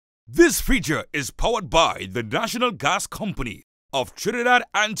This feature is powered by the National Gas Company of Trinidad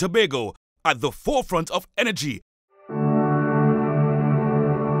and Tobago, at the forefront of energy.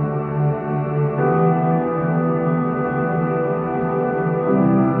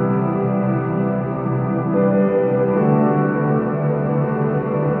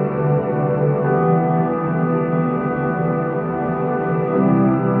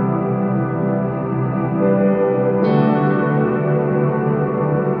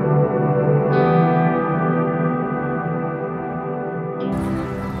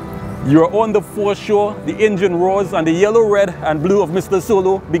 You are on the foreshore. The engine roars and the yellow, red and blue of Mr.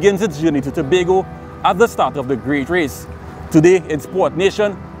 Solo begins its journey to Tobago at the start of the great race. Today in Sport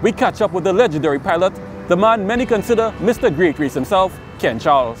Nation, we catch up with the legendary pilot, the man many consider Mr. Great Race himself, Ken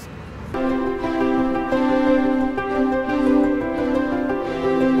Charles.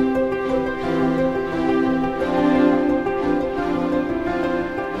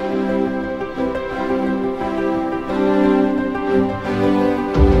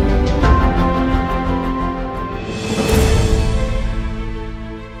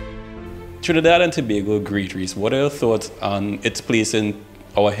 Trinidad and Tobago Great Race, what are your thoughts on its place in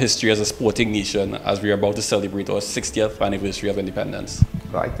our history as a sporting nation as we are about to celebrate our 60th anniversary of independence?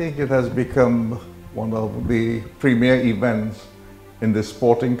 I think it has become one of the premier events in the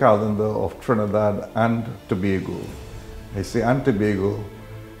sporting calendar of Trinidad and Tobago. I say and Tobago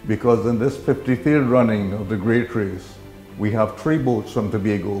because in this 53rd running of the Great Race, we have 3 boats from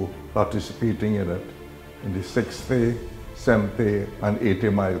Tobago participating in it, in the 60, 70 and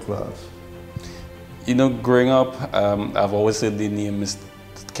 80-mile class. You know, growing up, I've always heard the name Mr.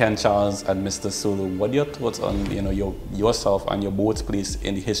 Ken Charles and Mr. Solo. What are your thoughts on yourself and your boat's place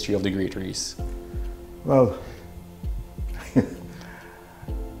in the history of the Great Race? Well,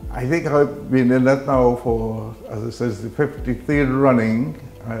 I think I've been in it now for, as it says, the 53rd running.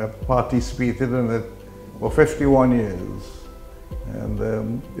 I have participated in it for 51 years.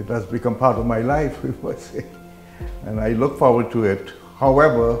 And it has become part of my life, we must say. And I look forward to it.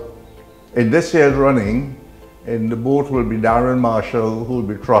 However, in this year's running, in the boat will be Darren Marshall, who will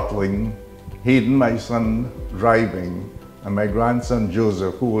be throttling, Hayden, my son, driving, and my grandson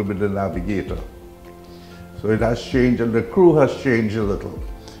Joseph, who will be the navigator. So it has changed, and the crew has changed a little.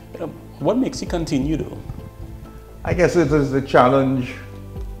 What makes you continue though? I guess it is the challenge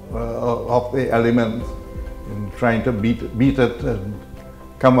of the element in trying to beat it and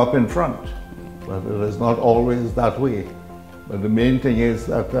come up in front. But it is not always that way. But the main thing is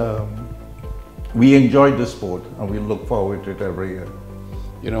that we enjoy the sport and we look forward to it every year.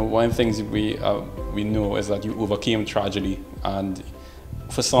 You know, one of the things we know is that you overcame tragedy, and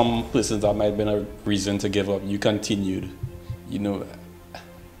for some persons that might have been a reason to give up, you continued. You know,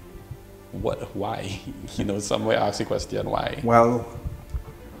 why? You know, some might ask the question, why? Well,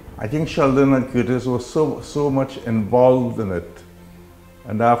 I think Sheldon and Curtis were so much involved in it.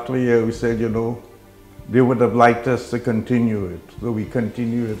 And after a year we said, you know, they would have liked us to continue it. So we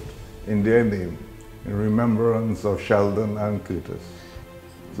continue it in their name, in remembrance of Sheldon and Curtis.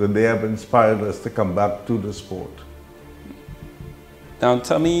 So they have inspired us to come back to the sport. Now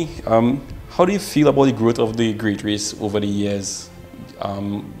tell me, how do you feel about the growth of the Great Race over the years?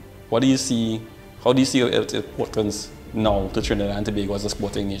 What do you see, how do you see its importance now to Trinidad and Tobago as a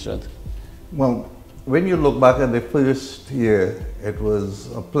sporting nation? Well, when you look back at the first year, it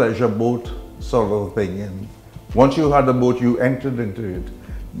was a pleasure boat sort of thing. And once you had a boat, you entered into it.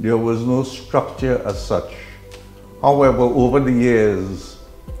 There was no structure as such. However, over the years,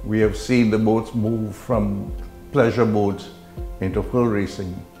 we have seen the boats move from pleasure boats into full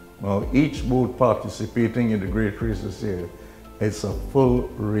racing. Now, each boat participating in the Great Race this year is a full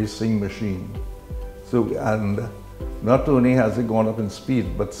racing machine. So, and not only has it gone up in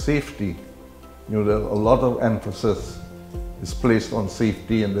speed, but safety. You know, a lot of emphasis is placed on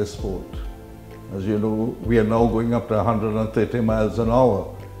safety in this sport. As you know, we are now going up to 130 miles an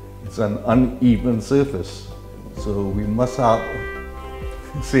hour. It's an uneven surface, so we must have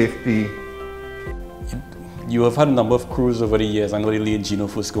safety. You have had a number of crews over the years. I know the late Gino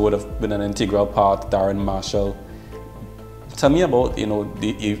Fusco would have been an integral part, Darren Marshall. Tell me about, you know,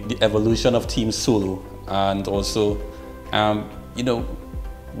 the evolution of Team Solo, and also, you know,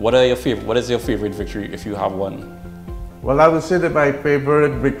 what is your favorite victory, if you have one? Well, I would say that my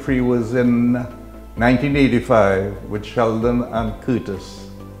favorite victory was in 1985 with Sheldon and Curtis.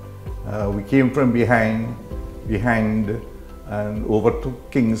 We came from behind and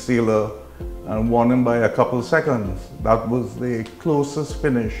overtook King Sailor and won him by a couple seconds. That was the closest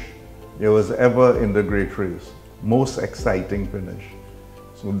finish there was ever in the Great Race. Most exciting finish.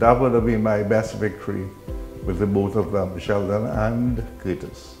 So that would have been my best victory with the both of them, Sheldon and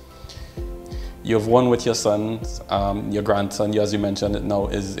Curtis. You've won with your sons, your grandson, as you mentioned, now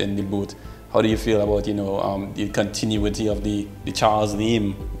is in the boat. How do you feel about, the continuity of the Charles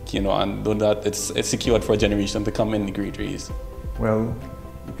name, and know that it's secured for a generation to come in the Great Race? Well,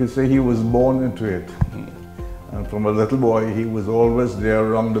 you could say he was born into it. And from a little boy, he was always there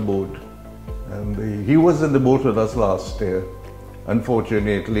around the boat. And he was in the boat with us last year.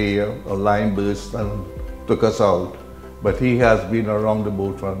 Unfortunately, a line burst and took us out. But he has been around the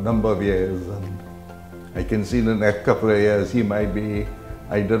boat for a number of years. And I can see in the next couple of years, he might be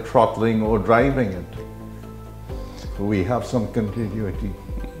either throttling or driving it. So we have some continuity.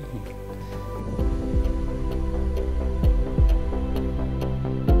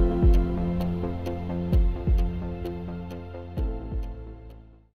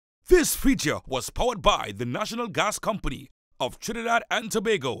 This feature was powered by the National Gas Company of Trinidad and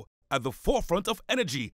Tobago, at the forefront of energy